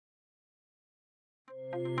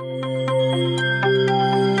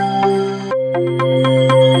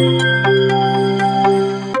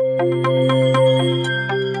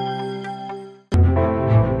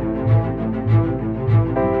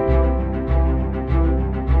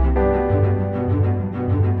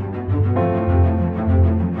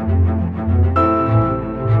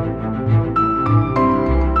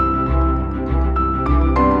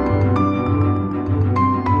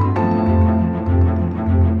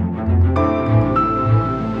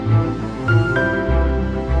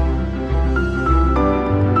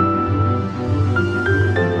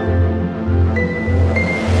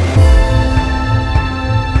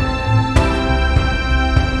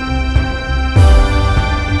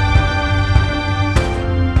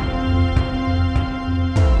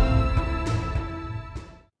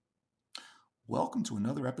Welcome to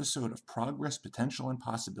another episode of Progress, Potential, and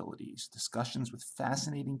Possibilities, discussions with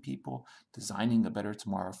fascinating people designing a better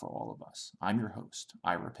tomorrow for all of us. I'm your host,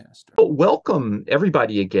 Ira Pastor. Welcome,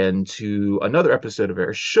 everybody, again to another episode of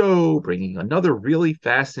our show, bringing another really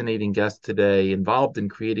fascinating guest today involved in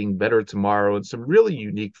creating better tomorrow in some really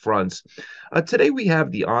unique fronts. Today, we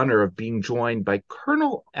have the honor of being joined by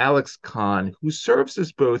Colonel Alex Cann, who serves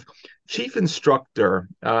as both Chief Instructor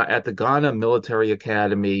at the Ghana Military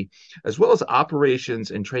Academy, as well as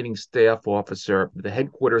Operations and Training Staff Officer at the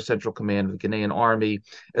Headquarters Central Command of the Ghanaian Army,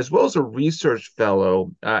 as well as a Research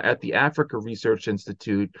Fellow at the Africa Research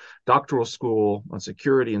Institute Doctoral School on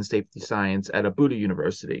Security and Safety Science at Obuda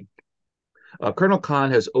University. Colonel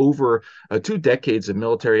Cann has over 2 decades of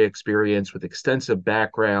military experience with extensive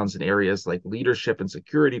backgrounds in areas like leadership and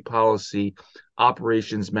security policy,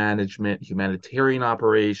 operations management, humanitarian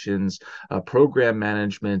operations, program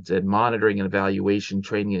management, and monitoring and evaluation,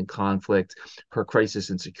 training and conflict, per crisis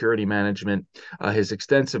and security management. His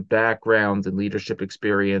extensive background and leadership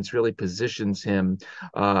experience really positions him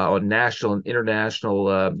on national and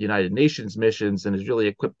international United Nations missions and has really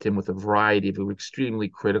equipped him with a variety of extremely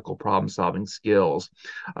critical problem-solving skills.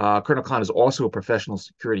 Colonel Cann is also a professional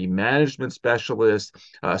security management specialist,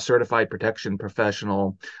 a certified protection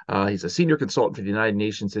professional. He's a senior consultant for the United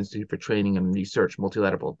Nations Institute for Training and Research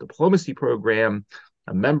Multilateral Diplomacy Program,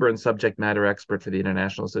 a member and subject matter expert for the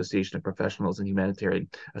International Association of Professionals in Humanitarian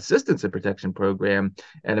Assistance and Protection Program,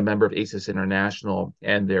 and a member of ASIS International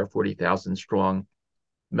and their 40,000 strong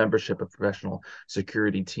membership of professional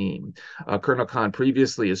security team. Colonel Cann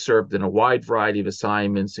previously has served in a wide variety of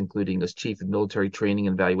assignments, including as Chief of Military Training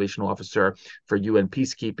and Evaluation Officer for UN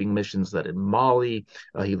peacekeeping missions led in Mali.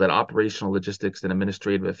 He led operational logistics and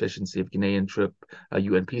administrative efficiency of Ghanaian troop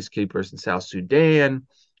UN peacekeepers in South Sudan.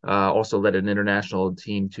 Also led an international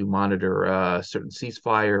team to monitor certain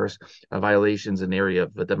ceasefires, violations in the area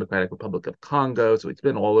of the Democratic Republic of Congo. So he's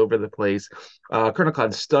been all over the place. Colonel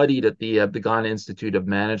Cann studied at the Ghana Institute of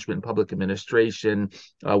Management and Public Administration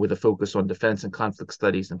with a focus on defense and conflict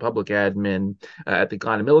studies and public admin, at the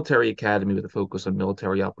Ghana Military Academy with a focus on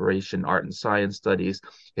military operation, art and science studies.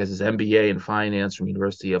 He has his MBA in finance from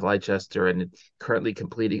University of Leicester and currently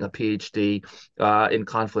completing a PhD in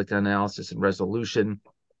conflict analysis and resolution.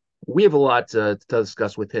 We have a lot to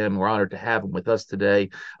discuss with him. We're honored to have him with us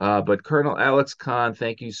today. But Colonel Alex Cann,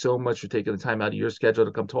 thank you so much for taking the time out of your schedule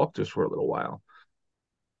to come talk to us for a little while.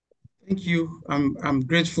 Thank you. I'm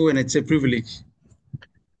grateful, and it's a privilege.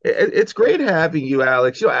 It's great having you,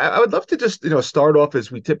 Alex. I would love to just, start off as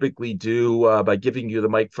we typically do by giving you the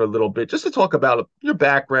mic for a little bit, just to talk about your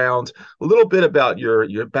background, a little bit about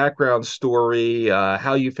your background story,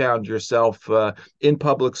 how you found yourself in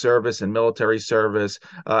public service and military service,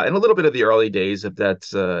 and a little bit of the early days, if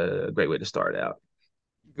that's a great way to start out.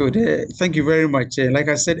 Good. Thank you very much. Like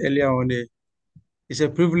I said earlier on, it's a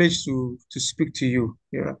privilege to speak to you.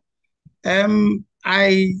 Yeah.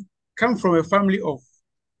 I come from a family of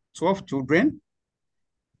 12 children,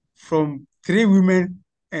 from 3 women,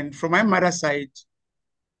 and from my mother's side,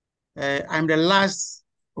 I'm the last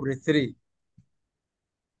of the 3.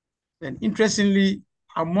 And interestingly,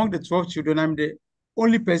 among the 12 children, I'm the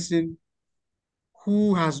only person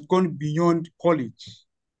who has gone beyond college.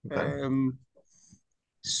 Okay.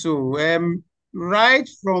 Right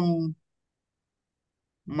from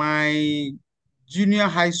my junior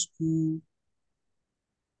high school,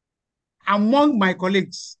 among my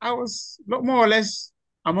colleagues, I was more or less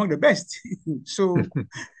among the best. So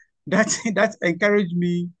that encouraged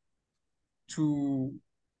me to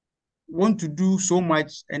want to do so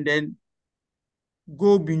much and then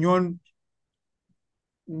go beyond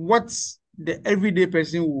what the everyday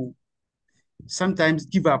person will sometimes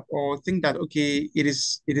give up or think that, okay, it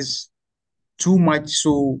is too much,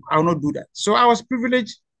 so I'll not do that. So I was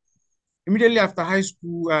privileged. Immediately after high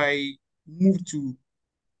school, I moved to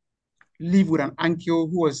live with an uncle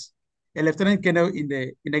who was a lieutenant colonel in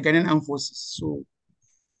the Ghanaian Armed Forces. So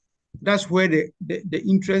that's where the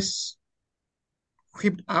interest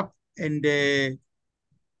crept up. And he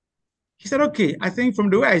said, okay, I think from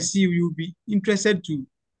the way I see you, you'll be interested to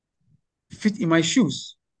fit in my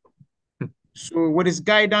shoes. So with his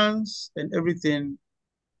guidance and everything,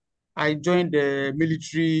 I joined the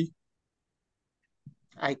military.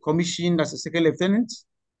 I commissioned as a second lieutenant,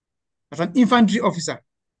 as an infantry officer.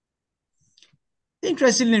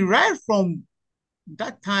 Interestingly, right from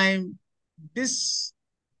that time, this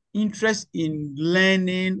interest in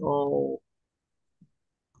learning or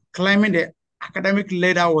climbing the academic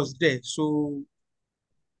ladder was there. So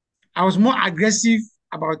I was more aggressive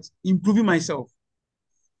about improving myself,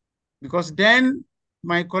 because then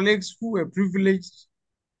my colleagues who were privileged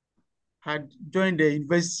had joined the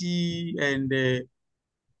university, and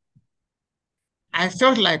I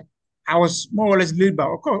felt like I was more or less laid back.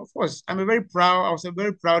 Of course, I was a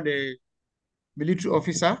very proud military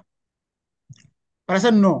officer. But I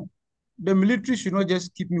said, no, the military should not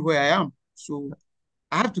just keep me where I am. So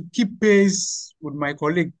I have to keep pace with my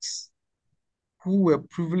colleagues who were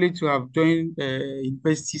privileged to have joined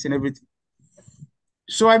universities and everything.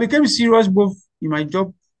 So I became serious both in my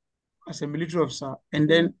job as a military officer and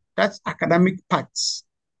then that's academic parts.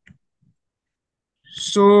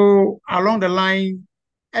 So along the line,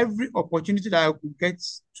 every opportunity that I could get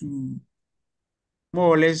to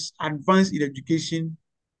more or less advance in education,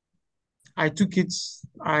 I took it.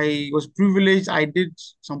 I was privileged. I did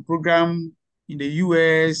some program in the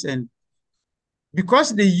US, and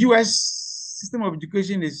because the US system of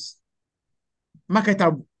education is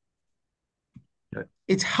marketable, Yeah.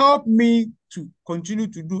 it helped me to continue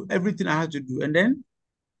to do everything I had to do. And then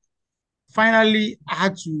finally, I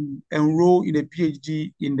had to enroll in a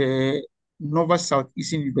PhD in the Nova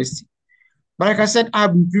Southeastern University. But like I said,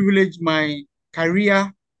 I've been privileged. My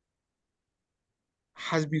career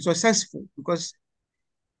has been successful because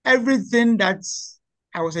everything that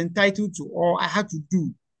I was entitled to or I had to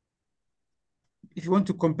do, if you want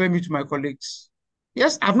to compare me to my colleagues,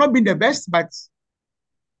 yes, I've not been the best, but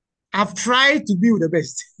I've tried to be with the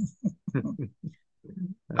best.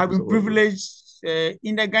 I've been privileged.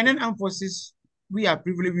 In the Ghanaian Armed Forces, we are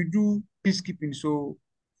privileged. We do peacekeeping. So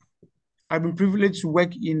I've been privileged to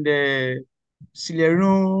work in the Sierra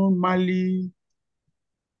Leone, Mali,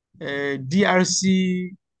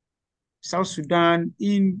 DRC, South Sudan,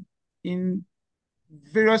 in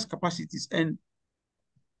various capacities. And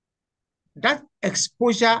that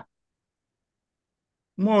exposure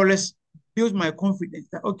more or less builds my confidence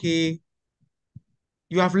that, okay,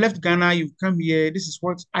 you have left Ghana, you've come here, this is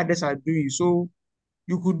what others are doing. So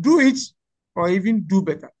you could do it or even do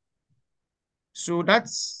better. So that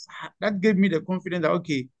gave me the confidence that,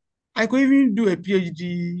 okay, I could even do a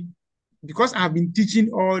PhD because I've been teaching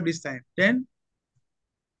all this time. Then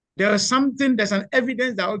there's an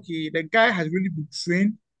evidence that, okay, the guy has really been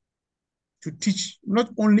trained to teach, not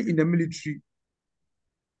only in the military,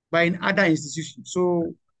 but in other institutions.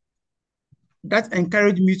 So that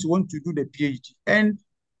encouraged me to want to do the PhD. And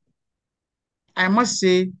I must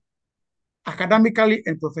say, academically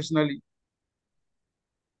and professionally,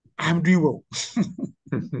 I'm doing well.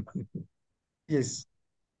 Yes.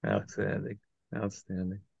 Outstanding.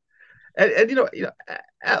 Outstanding. And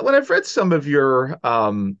when I've read some of your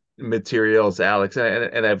materials, Alex,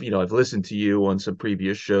 and I've listened to you on some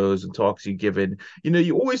previous shows and talks you've given,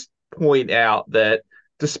 you always point out that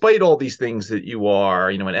despite all these things that you are,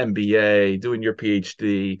 an MBA, doing your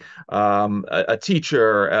PhD, a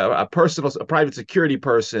teacher, a private security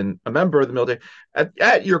person, a member of the military,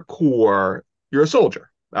 at your core, you're a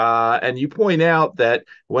soldier. And you point out that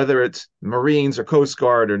whether it's Marines or Coast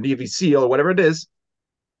Guard or Navy SEAL or whatever it is,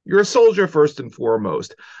 you're a soldier first and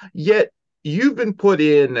foremost. Yet you've been put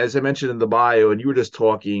in, as I mentioned in the bio, and you were just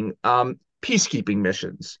talking, peacekeeping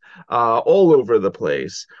missions all over the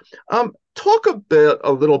place. Talk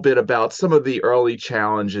a little bit about some of the early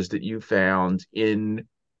challenges that you found in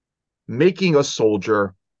making a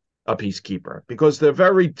soldier a peacekeeper, because they're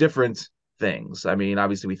very different things. I mean,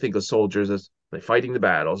 obviously, we think of soldiers as like fighting the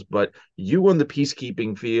battles, but you on the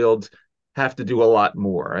peacekeeping field have to do a lot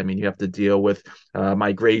more. I mean, you have to deal with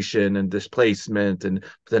migration and displacement and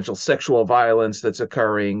potential sexual violence that's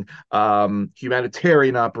occurring,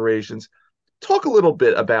 humanitarian operations. Talk a little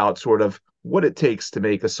bit about sort of what it takes to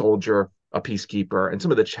make a soldier a peacekeeper and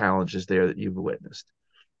some of the challenges there that you've witnessed.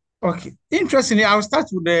 Okay. Interestingly, I'll start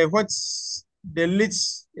with what's the late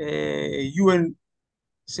UN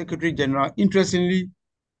Secretary General, interestingly,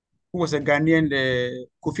 who was a Ghanaian,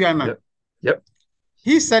 Kofi Annan. Yep.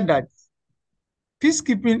 He said that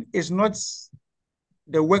peacekeeping is not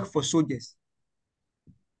the work for soldiers,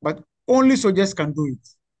 but only soldiers can do it.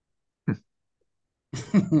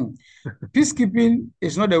 Peacekeeping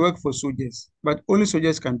is not the work for soldiers, but only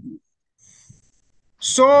soldiers can do it.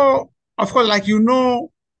 So, of course, like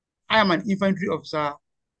I am an infantry officer.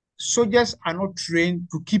 Soldiers are not trained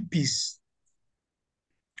to keep peace.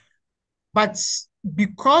 But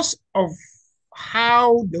because of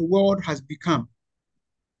how the world has become,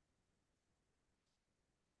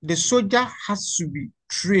 the soldier has to be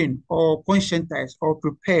trained or conscientized or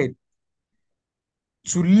prepared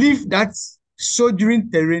to leave that soldiering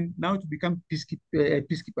terrain now to become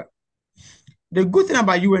peacekeeper. The good thing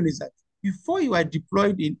about UN is that before you are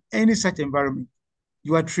deployed in any such environment,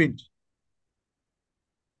 you are trained.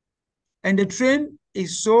 And the train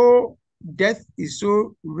is so depth is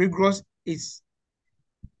so rigorous,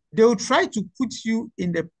 they will try to put you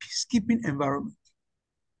in the peacekeeping environment.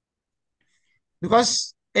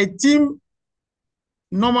 Because a team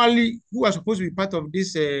normally who are supposed to be part of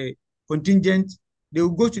this contingent, they will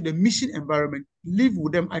go to the mission environment, live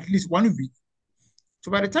with them at least 1 week.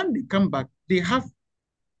 So by the time they come back, they have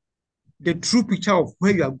the true picture of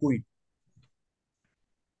where you are going.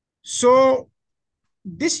 So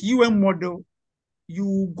this UN model,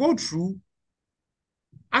 you go through,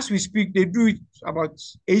 as we speak, they do it about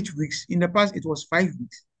 8 weeks. In the past, it was 5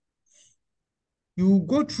 weeks. You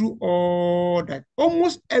go through all that.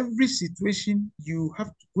 Almost every situation you have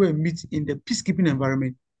to go and meet in the peacekeeping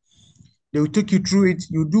environment. They will take you through it.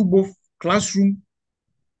 You do both classroom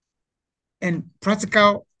and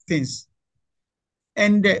practical things.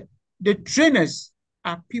 And the trainers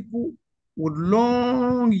are people with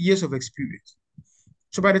long years of experience.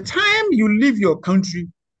 So by the time you leave your country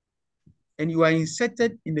and you are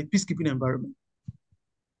inserted in the peacekeeping environment,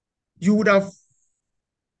 you would have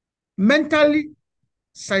mentally,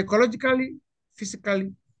 psychologically,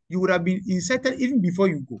 physically, you would have been inserted even before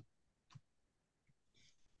you go.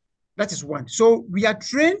 That is one. So we are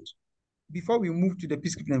trained before we move to the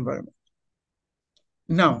peacekeeping environment.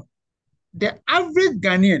 Now, the average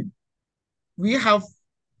Ghanaian, we have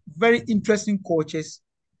very interesting cultures.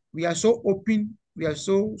 We are so open, we are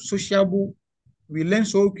so sociable, we learn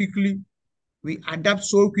so quickly, we adapt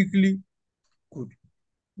so quickly. Good.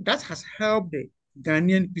 That has helped the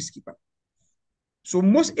Ghanaian peacekeeper. So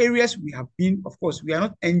most areas we have been, of course, we are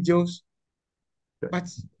not angels, but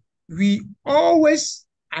we always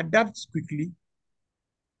adapt quickly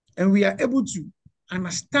and we are able to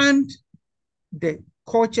understand the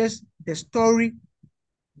cultures, the story,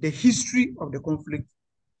 the history of the conflict,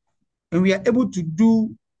 and we are able to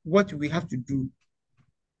do what we have to do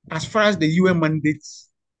as far as the UN mandate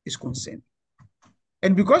is concerned.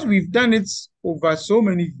 And because we've done it over so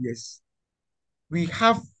many years, we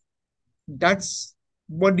have that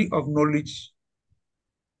body of knowledge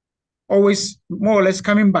always more or less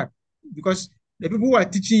coming back, because the people who are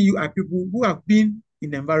teaching you are people who have been in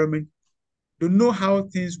the environment, they know how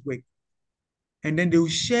things work, and then they will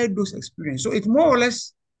share those experiences. So it's more or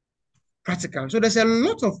less practical. So there's a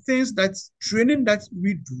lot of things that training that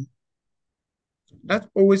we do that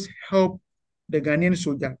always help the Ghanaian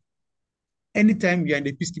soldier anytime we are in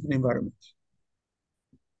the peacekeeping environment.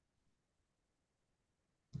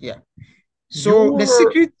 Yeah. So the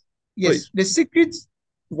secret, yes, the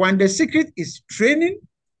secret is training,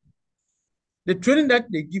 the training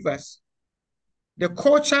that they give us, the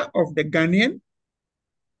culture of the Ghanaian.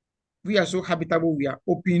 We are so habitable, we are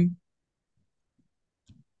open.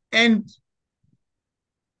 And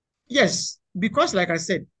yes, because like I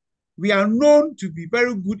said, we are known to be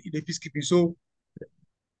very good in the peacekeeping. So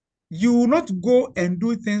you will not go and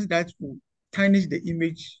do things that will tarnish the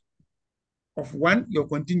image of your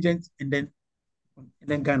contingent, and then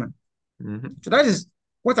Ghana. Mm-hmm. So that is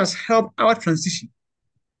what has helped our transition.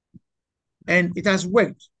 And it has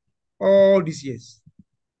worked all these years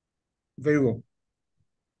very well.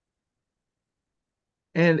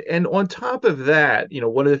 And on top of that,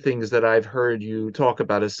 one of the things that I've heard you talk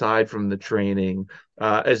about aside from the training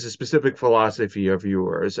as a specific philosophy of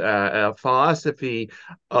yours, a philosophy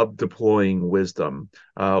of deploying wisdom,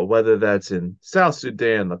 whether that's in South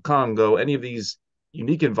Sudan, the Congo, any of these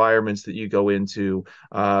unique environments that you go into.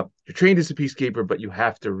 You're trained as a peacekeeper, but you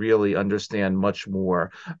have to really understand much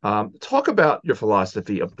more. Talk about your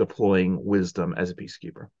philosophy of deploying wisdom as a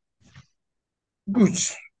peacekeeper. Good.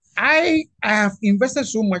 I have invested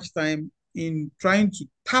so much time in trying to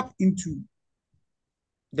tap into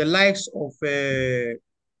the likes of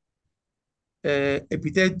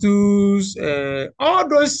Epictetus, all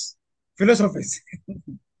those philosophers.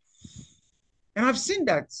 And I've seen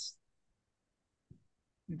that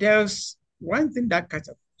there's one thing that catches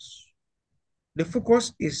us. The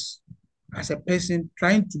focus is as a person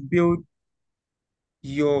trying to build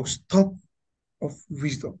your stock of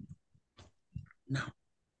wisdom. Now,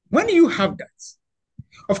 when you have that,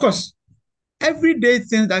 of course, everyday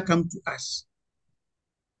things that come to us,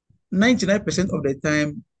 99% of the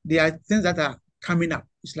time, they are things that are coming up.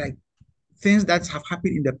 It's like things that have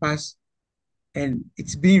happened in the past and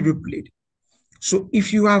it's being replayed. So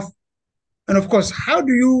if you have, and of course, how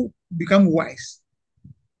do you become wise?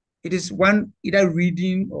 It is one either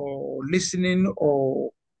reading or listening or,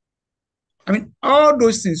 I mean, all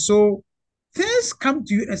those things. So things come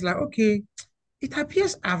to you and it's like, okay, it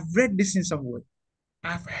appears I've read this in somewhere.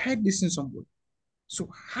 I've heard this in somewhere. So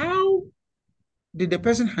how did the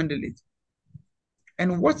person handle it?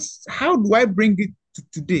 And how do I bring it to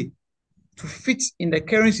today to fit in the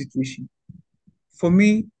current situation for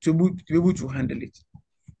me to be able to handle it?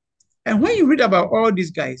 And when you read about all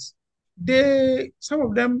these guys, some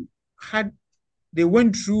of them they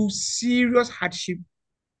went through serious hardship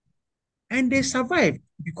and they survived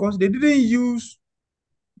because they didn't use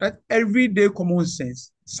that everyday common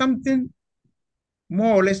sense, something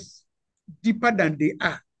more or less deeper than they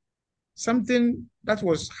are, something that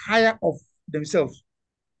was higher of themselves.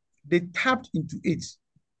 They tapped into it,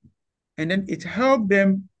 and then it helped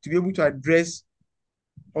them to be able to address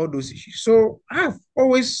all those issues. So I've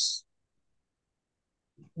always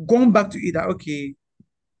gone back to it that, okay,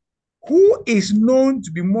 who is known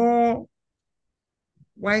to be more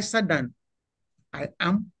wiser than I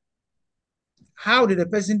am? How did the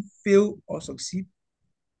person fail or succeed?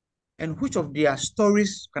 And which of their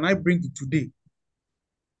stories can I bring to today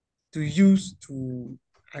to use to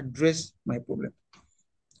address my problem?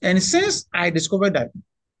 And since I discovered that,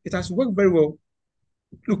 it has worked very well.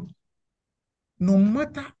 Look, no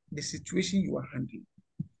matter the situation you are handling,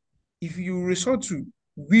 if you resort to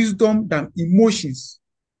wisdom than emotions,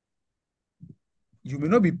 you may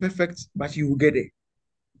not be perfect, but you will get there.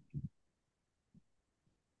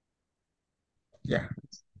 Yeah.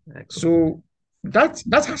 Excellent. So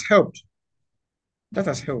that has helped. That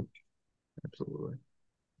has helped. Absolutely.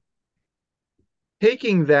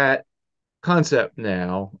 Taking that concept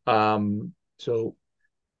now, so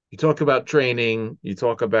you talk about training, you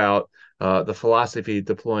talk about the philosophy of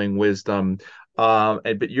deploying wisdom,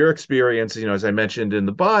 but your experience, as I mentioned in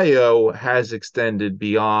the bio, has extended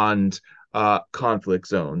beyond conflict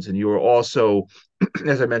zones, and you were also,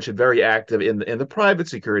 as I mentioned, very active in the private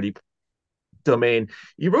security domain.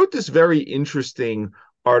 You wrote this very interesting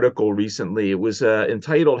article recently. It was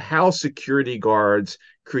entitled "How Security Guards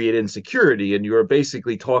Create Insecurity," and you were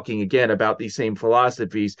basically talking again about these same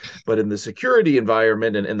philosophies, but in the security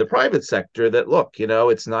environment and in the private sector. That look,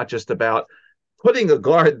 it's not just about putting a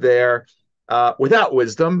guard there without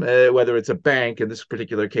wisdom, whether it's a bank. In this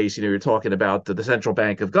particular case, you're talking about the Central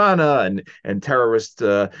Bank of Ghana and terrorist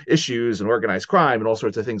issues and organized crime and all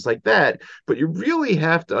sorts of things like that. But you really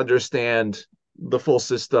have to understand the full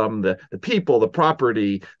system, the people, the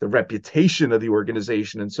property, the reputation of the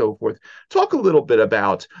organization, and so forth. Talk a little bit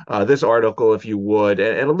about this article, if you would,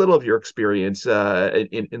 and a little of your experience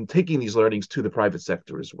in taking these learnings to the private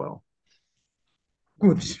sector as well.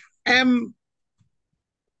 Good.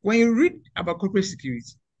 When you read about corporate security,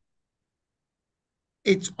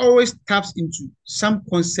 it always taps into some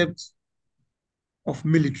concept of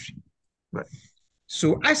military. Right.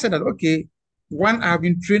 So I said that, okay, one, I have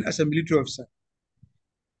been trained as a military officer.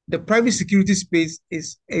 The private security space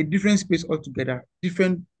is a different space altogether,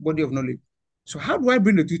 different body of knowledge. So how do I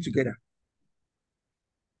bring the two together?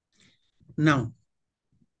 Now,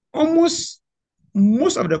 most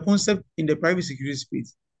of the concepts in the private security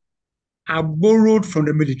space are borrowed from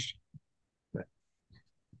the military. Right.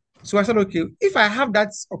 So I said, okay, if I have that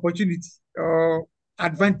opportunity or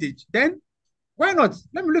advantage, then why not?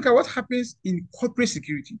 Let me look at what happens in corporate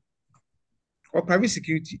security or private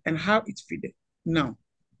security and how it's fitted. Now,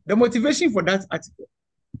 the motivation for that article,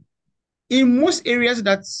 in most areas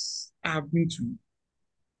that I have been to,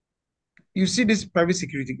 you see these private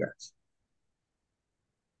security guards.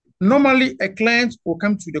 Normally, a client will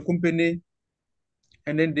come to the company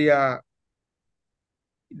and then they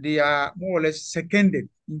are more or less seconded,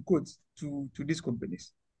 in quotes, to these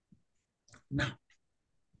companies. Now,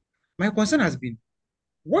 my concern has been,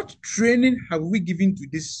 what training have we given to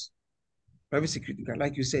this private security guard?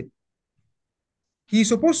 Like you said, he's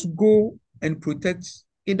supposed to go and protect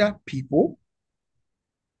either people,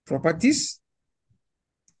 properties,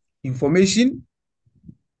 information,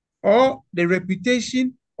 or the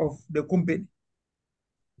reputation of the company.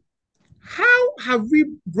 How have we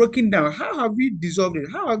broken down? How have we dissolved it?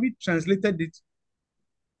 How have we translated it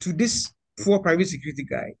to this poor private security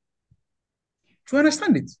guy to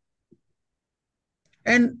understand it?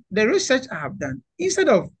 And the research I have done, instead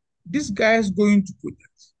of these guys going to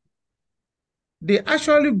protect, they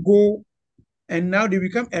actually go and now they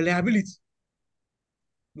become a liability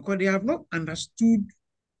because they have not understood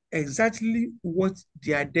exactly what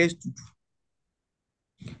they are there to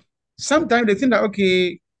do. Sometimes they think that,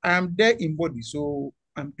 okay, I am there in body, so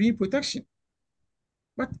I'm doing protection.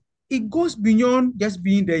 But it goes beyond just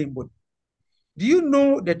being there in body. Do you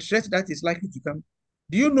know the threat that is likely to come?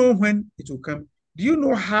 Do you know when it will come? Do you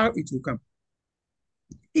know how it will come?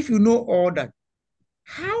 If you know all that,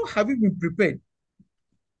 how have you been prepared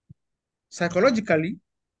psychologically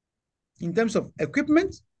in terms of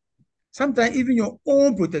equipment, sometimes even your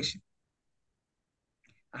own protection?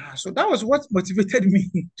 So that was what motivated me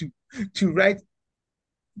to write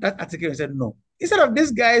that article and said, no, instead of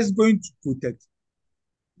these guys going to protect,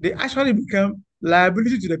 they actually become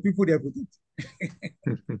liability to the people they are protecting.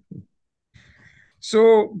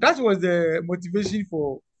 So that was the motivation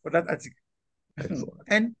for that article. Excellent.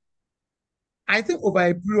 And I think over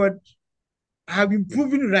a period, I have been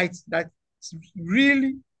proven right that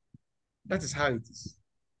really that is how it is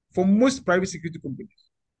for most private security companies.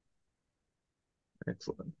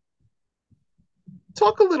 Excellent.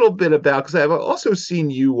 Talk a little bit about, because I've also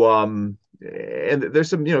seen you and there's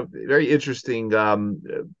some, very interesting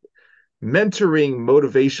mentoring,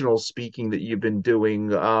 motivational speaking that you've been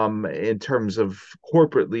doing in terms of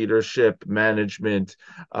corporate leadership, management,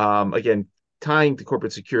 again, tying to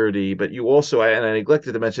corporate security. But you also, and I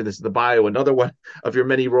neglected to mention this in the bio, another one of your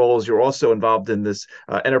many roles, you're also involved in this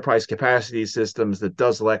enterprise capacity systems that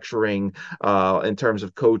does lecturing in terms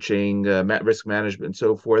of coaching, risk management, and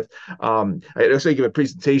so forth. I also give a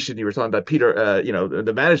presentation. You were talking about Peter,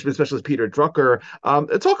 the management specialist, Peter Drucker.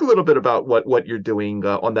 Talk a little bit about what you're doing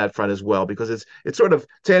on that front as well, because it's sort of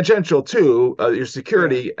tangential to your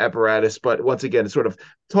security apparatus, but once again, it's sort of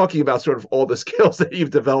talking about sort of all the skills that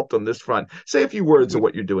you've developed on this front. Say a few words of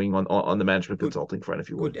what you're doing on the management consulting front, if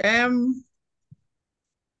you would.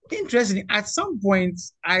 Interesting. At some point,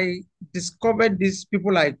 I discovered these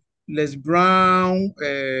people like Les Brown,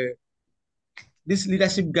 this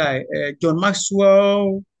leadership guy, John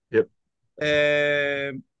Maxwell, Yep.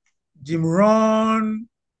 Jim Rohn,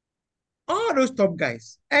 all those top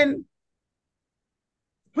guys. And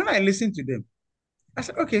when I listened to them, I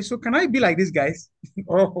said, okay, so can I be like these guys?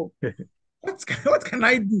 Or what can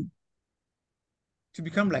I do to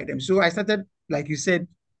become like them? So I started, like you said,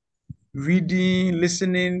 reading,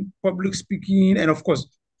 listening, public speaking, and of course,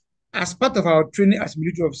 as part of our training as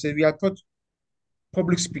military officers, we are taught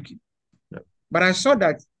public speaking. Yep. But I saw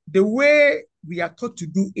that the way we are taught to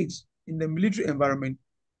do it in the military environment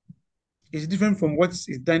is different from what is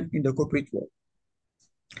done in the corporate world.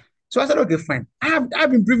 So I said, okay, fine. I've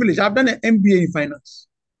been privileged. I've done an MBA in finance.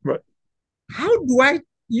 Right. How do I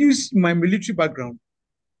use my military background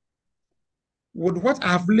with what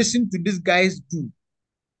I've listened to these guys do,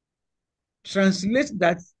 translate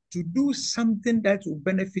that to do something that will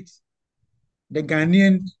benefit the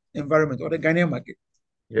Ghanaian environment or the Ghanaian market?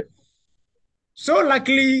 Yep. So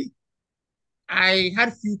luckily, I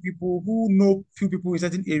had few people who know few people in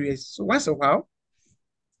certain areas. So once a while,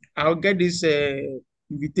 I'll get this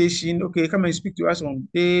invitation. Okay, come and speak to us on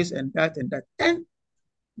this and that and that. And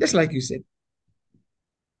just like you said,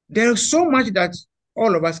 there is so much that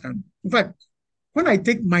all of us can do. In fact, when I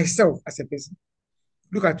take myself as a person,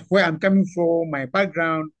 look at where I'm coming from, my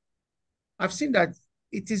background, I've seen that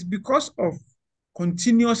it is because of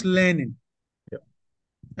continuous learning. Yep.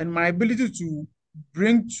 And my ability to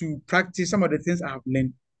bring to practice some of the things I have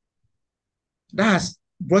learned that has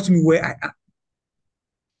brought me where I am.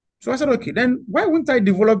 So I said, okay, then why wouldn't I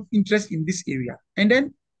develop interest in this area? And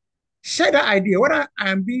then share that idea, whether I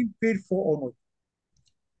am being paid for or not.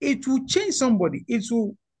 It will change somebody. It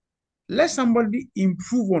will let somebody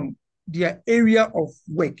improve on their area of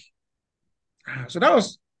work. So that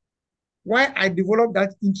was why I developed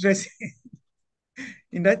that interest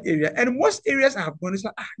in that area. And most areas I have gone, it's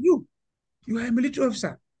like, you are a military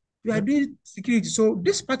officer. You are doing security. So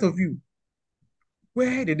this part of you,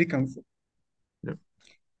 where did it come from? Yep.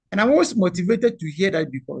 And I'm always motivated to hear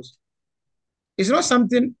that because it's not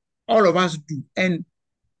something all of us do. And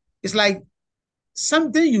it's like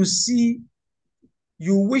something you see,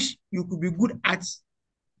 you wish you could be good at.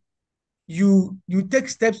 You take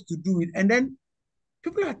steps to do it. And then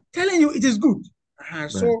people are telling you it is good.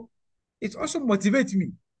 So it also motivates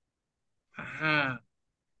me.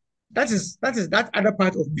 That is that other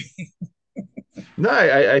part of me. No,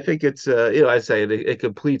 I think it's I say it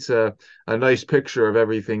completes a nice picture of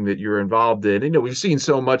everything that you're involved in. We've seen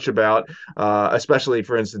so much about, especially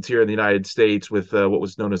for instance here in the United States, with what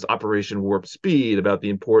was known as Operation Warp Speed, about the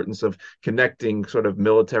importance of connecting sort of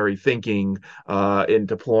military thinking in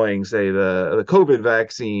deploying, say, the COVID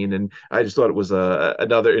vaccine. And I just thought it was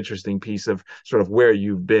another interesting piece of sort of where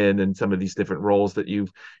you've been and some of these different roles that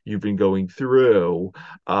you've been going through.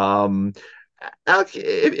 Um, Alec,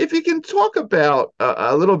 if you can talk about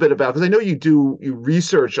a little bit about, because I know you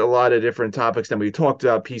research a lot of different topics. And we talked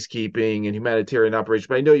about peacekeeping and humanitarian operations,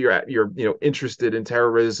 but I know you're interested in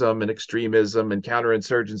terrorism and extremism and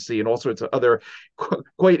counterinsurgency and all sorts of other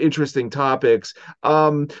quite interesting topics.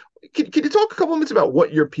 Can you talk a couple minutes about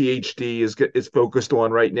what your PhD is focused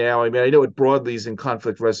on right now? I mean, I know it broadly is in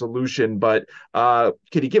conflict resolution, but can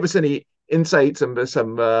you give us any insights,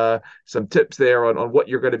 some tips there on what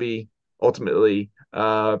you're going to be ultimately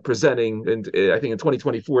presenting? And I think in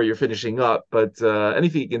 2024 you're finishing up, but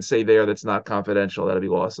anything you can say there that's not confidential, that'd be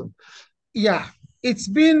awesome. Yeah, it's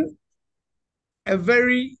been a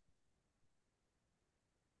very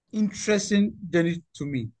interesting journey to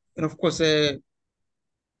me. And of course, I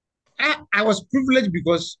was privileged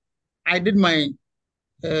because I did my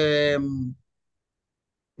um,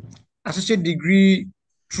 associate degree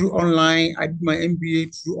through online. I did my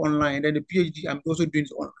MBA through online. Then the PhD, I'm also doing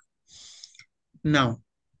it online now.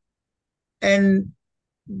 And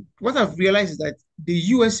what I've realized is that the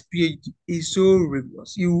US PhD is so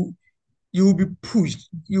rigorous. You will be pushed.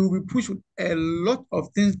 You will be pushed with a lot of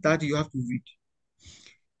things that you have to read.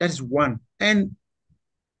 That is one. And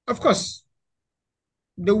of course,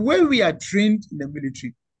 the way we are trained in the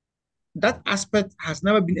military, that aspect has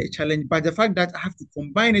never been a challenge. But the fact that I have to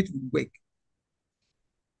combine it with work,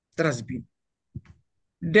 that has been.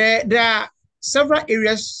 There are several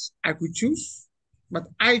areas I could choose, but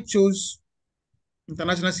I chose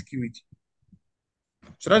international security.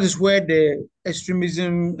 So that is where the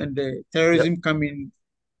extremism and the Yep. terrorism come in.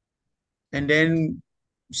 And then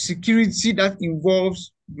security that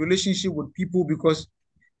involves relationship with people, because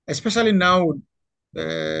especially now,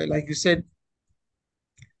 like you said,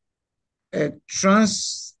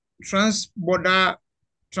 trans border,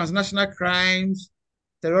 transnational crimes,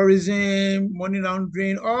 terrorism, money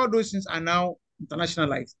laundering, all those things are now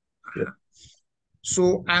internationalized. Yep.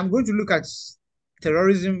 So I'm going to look at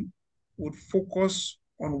terrorism with focus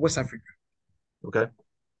on West Africa. Okay.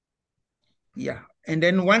 Yeah. And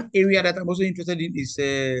then one area that I'm also interested in is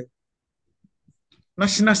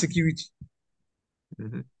national security,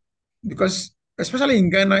 Hmm. because especially in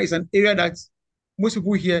Ghana, it's an area that most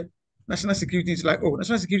people hear national security is like, oh,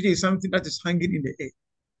 national security is something that is hanging in the air.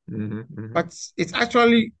 Hmm. Hmm. But it's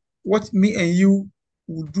actually what me and you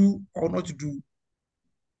would do or not do.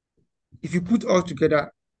 If you put all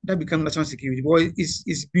together, that becomes national security. But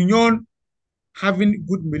it's beyond having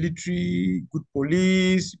good military, good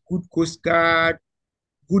police, good coast guard,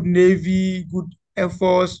 good navy, good air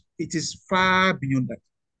force. It is far beyond that.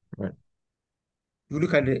 Right. You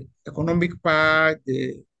look at the economic part,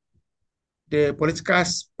 the political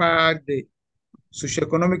part, the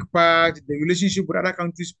socioeconomic part, the relationship with other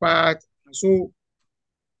countries part. So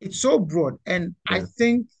it's so broad. And I Yeah.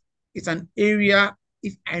 think it's an area,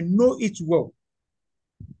 if I know it well,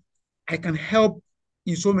 I can help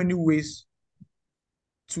in so many ways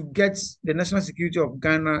to get the national security of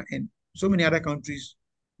Ghana and so many other countries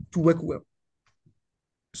to work well.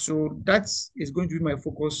 So that is going to be my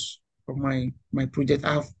focus of my project.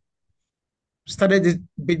 I've started it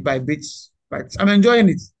bit by bit, but I'm enjoying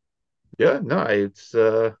it. Yeah. No, I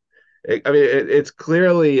mean, it's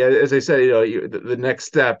clearly, as I said, the next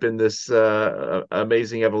step in this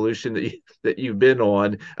amazing evolution that you've been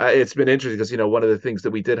on. It's been interesting because one of the things that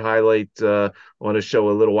we did highlight on a show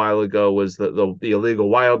a little while ago was the illegal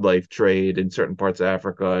wildlife trade in certain parts of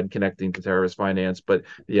Africa and connecting to terrorist finance. But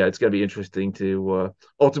yeah, it's going to be interesting to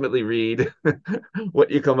ultimately read what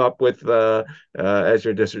you come up with as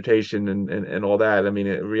your dissertation and all that. I mean,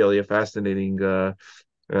 really a fascinating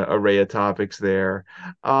array of topics there.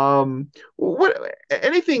 What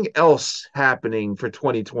anything else happening for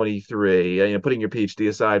 2023? Putting your PhD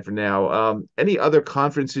aside for now, any other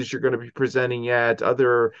conferences you're going to be presenting at?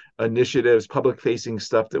 Other initiatives, public-facing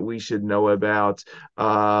stuff that we should know about?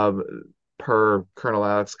 Per Colonel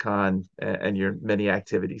Alex Cann and your many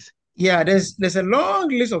activities. Yeah, there's a long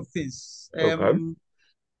list of things. Okay.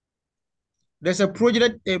 There's a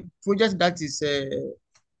project that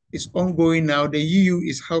is ongoing now. The EU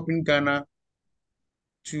is helping Ghana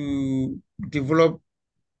to develop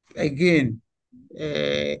again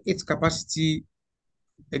its capacity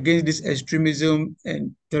against this extremism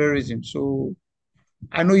and terrorism. So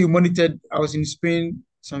I know you monitored, I was in Spain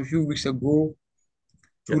some few weeks ago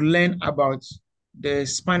to Yep. learn about the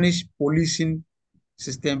Spanish policing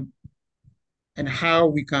system and how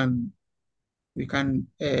we can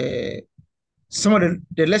some of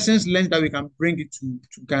the lessons learned that we can bring it to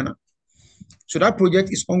Ghana. So that project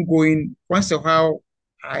is ongoing. Once a while,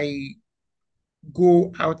 I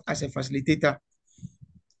go out as a facilitator.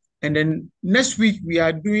 And then next week, we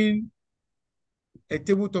are doing a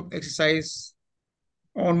tabletop exercise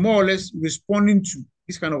on more or less responding to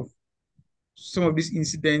this kind of some of these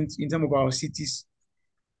incidents in some of our cities.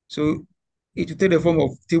 So it will take the form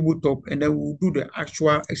of tabletop, and then we'll do the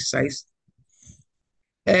actual exercise.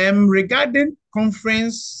 Regarding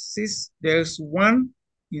conferences, there's one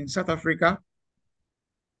in South Africa.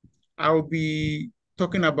 I'll be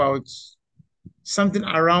talking about something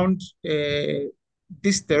around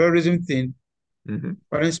this terrorism thing, Mm-hmm.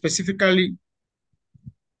 but then specifically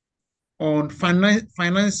on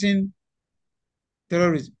financing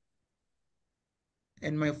terrorism.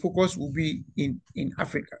 And my focus will be in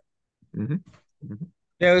Africa. Mm-hmm. Mm-hmm.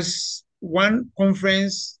 There's one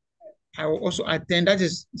conference I will also attend.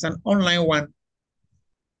 It's an online one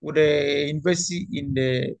with a university in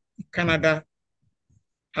the Canada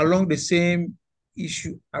along the same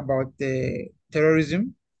issue about the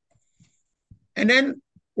terrorism. And then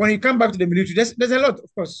when you come back to the military, there's a lot, of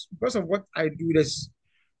course, because of what I do. There's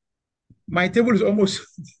my table is almost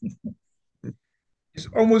it's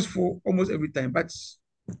almost full almost every time. But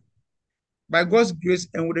by God's grace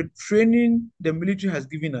and with the training the military has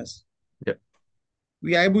given us, Yep.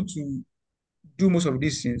 we are able to do most of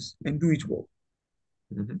these things and do it well.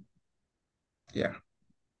 Mm-hmm. Yeah.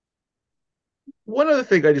 One other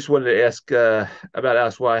thing I just wanted to ask about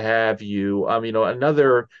us while I have you,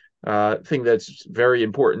 another thing that's very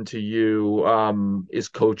important to you is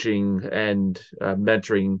coaching and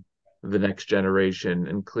mentoring the next generation.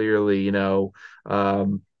 And clearly,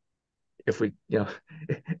 um, if we,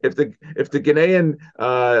 if the Ghanaian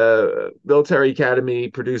military academy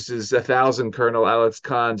produces 1,000 Colonel Alex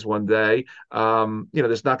Khans one day,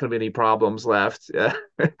 there's not going to be any problems left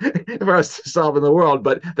for us to solve in the world.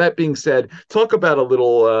 But that being said, talk about a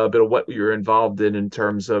little bit of what you're involved in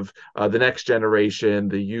terms of the next generation,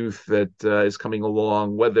 the youth that is coming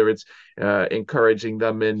along, whether it's encouraging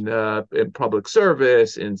them in public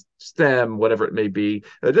service, in STEM, whatever it may be.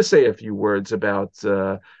 Just say a few words about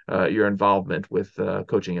your involvement with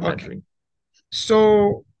coaching and Okay. mentoring.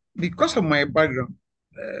 So because of my background,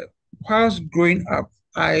 whilst growing up,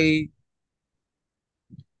 I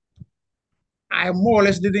more or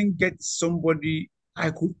less didn't get somebody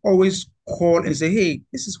I could always call and say, hey,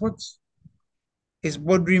 this is what is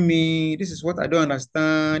bothering me. This is what I don't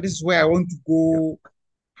understand. This is where I want to Yep. go.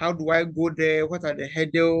 How do I go there? What are the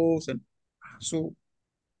hurdles? And so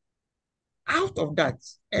out of that,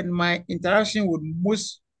 and my interaction with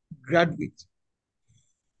most graduates,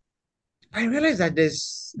 I realized that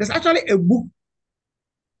there's actually a book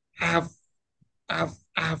I have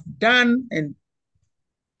I've done, and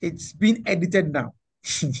it's been edited now.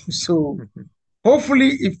 So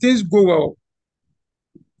hopefully, if things go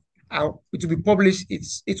well, it will be published.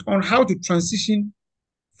 It's on how to transition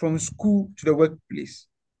from school to the workplace,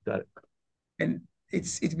 Got it. and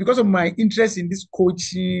it's because of my interest in this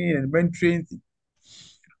coaching and mentoring thing.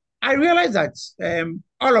 I realized that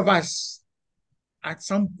all of us at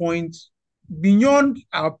some point beyond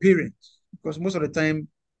our parents, because most of the time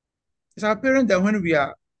it's our parents that when we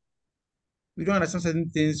don't understand certain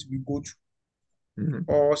things we go to, Mm-hmm.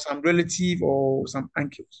 or some relative or some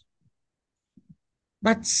uncles.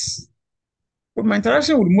 But with my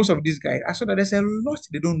interaction with most of these guys, I saw that there's a lot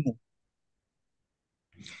they don't know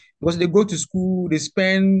because they go to school, they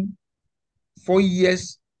spend 4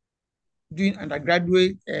 years doing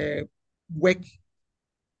undergraduate work,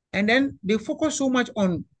 and then they focus so much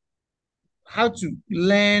on how to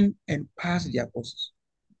learn and pass their courses.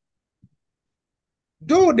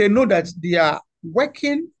 Though they know that they are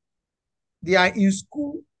working, they are in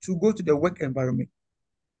school to go to the work environment.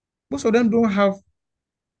 Most of them don't have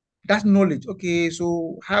that knowledge. Okay,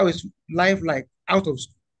 so how is life like out of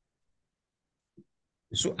school?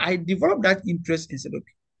 So I developed that interest and said,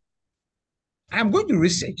 okay, I'm going to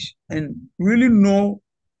research and really know.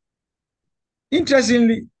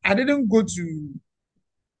 Interestingly, I didn't go to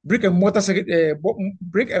brick and mortar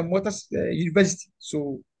university.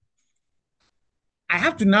 So I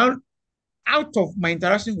have to now, out of my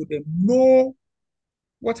interaction with them, know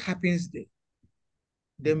what happens there.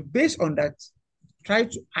 Then based on that, try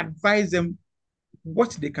to advise them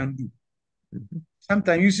what they can do. Mm-hmm.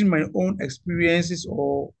 Sometimes using my own experiences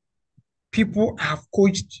or people I have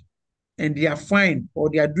coached and they are fine or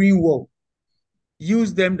they are doing well.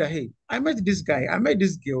 use them that, hey, I met this guy, I met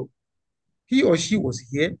this girl, he or she was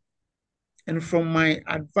here, and from my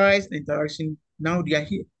advice and interaction, now they are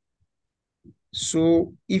here.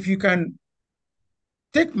 So if you can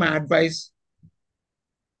take my advice,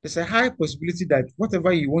 there's a high possibility that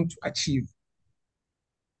whatever you want to achieve,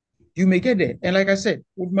 you may get there. And like I said,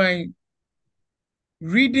 with my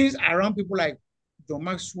readings around people like John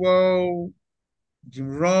Maxwell, Jim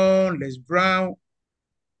Rohn, Les Brown,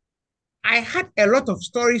 I had a lot of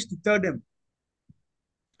stories to tell them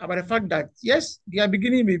about the fact that, yes, their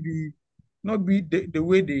beginning may be not be the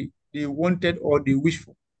way they wanted or they wish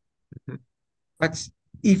for. Mhm. But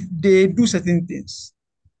if they do certain things,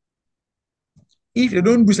 if they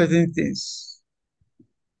don't do certain things,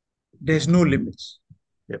 there's no limit.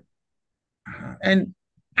 Yep. And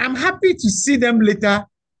I'm happy to see them later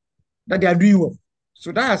that they are doing well.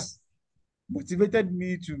 So that has motivated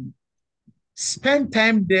me to spend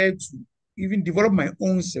time there to even develop my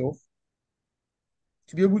own self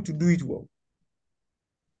to be able to do it well.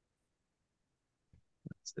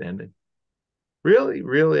 Outstanding. Really,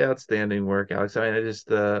 really outstanding work, Alex. I mean, I just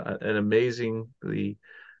an amazingly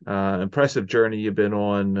impressive journey you've been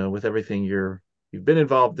on with everything you've been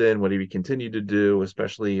involved in, what you continue to do,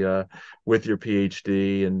 especially with your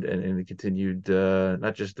PhD and the continued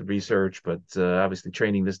not just the research, but obviously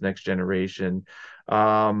training this next generation.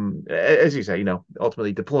 As you say,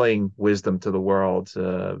 ultimately deploying wisdom to the world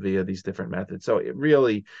via these different methods. So it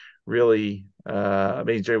really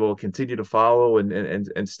means Jay will continue to follow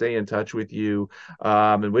and stay in touch with you,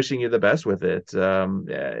 and wishing you the best with it.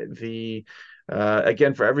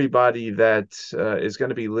 Again, for everybody that is going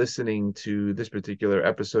to be listening to this particular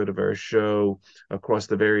episode of our show across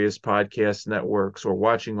the various podcast networks or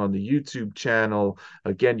watching on the YouTube channel,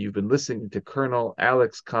 again, you've been listening to Colonel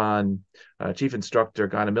Alex Cann, Chief Instructor,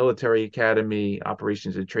 Ghana Military Academy,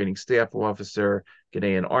 Operations and Training Staff Officer,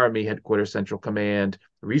 Ghanaian Army Headquarters Central Command,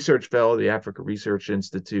 Research Fellow, the Africa Research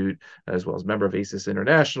Institute, as well as member of ASIS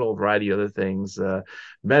International, a variety of other things,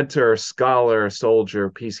 mentor, scholar, soldier,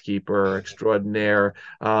 peacekeeper extraordinaire.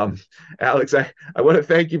 Alex, I want to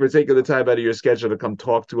thank you for taking the time out of your schedule to come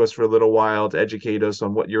talk to us for a little while, to educate us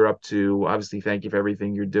on what you're up to. Obviously, thank you for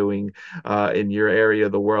everything you're doing in your area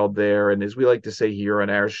of the world there. And as we like to say here on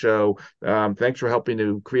our show, thanks for helping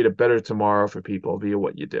to create a better tomorrow for people via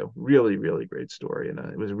what you do. Really, really great story. And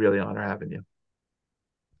it was a really honor having you.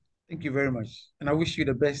 Thank you very much. And I wish you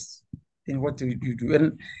the best in what you do.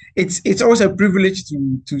 And it's always a privilege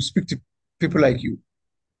to speak to people like you.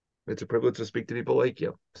 It's a privilege to speak to people like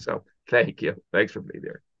you. So thank you. Thanks for being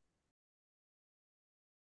there.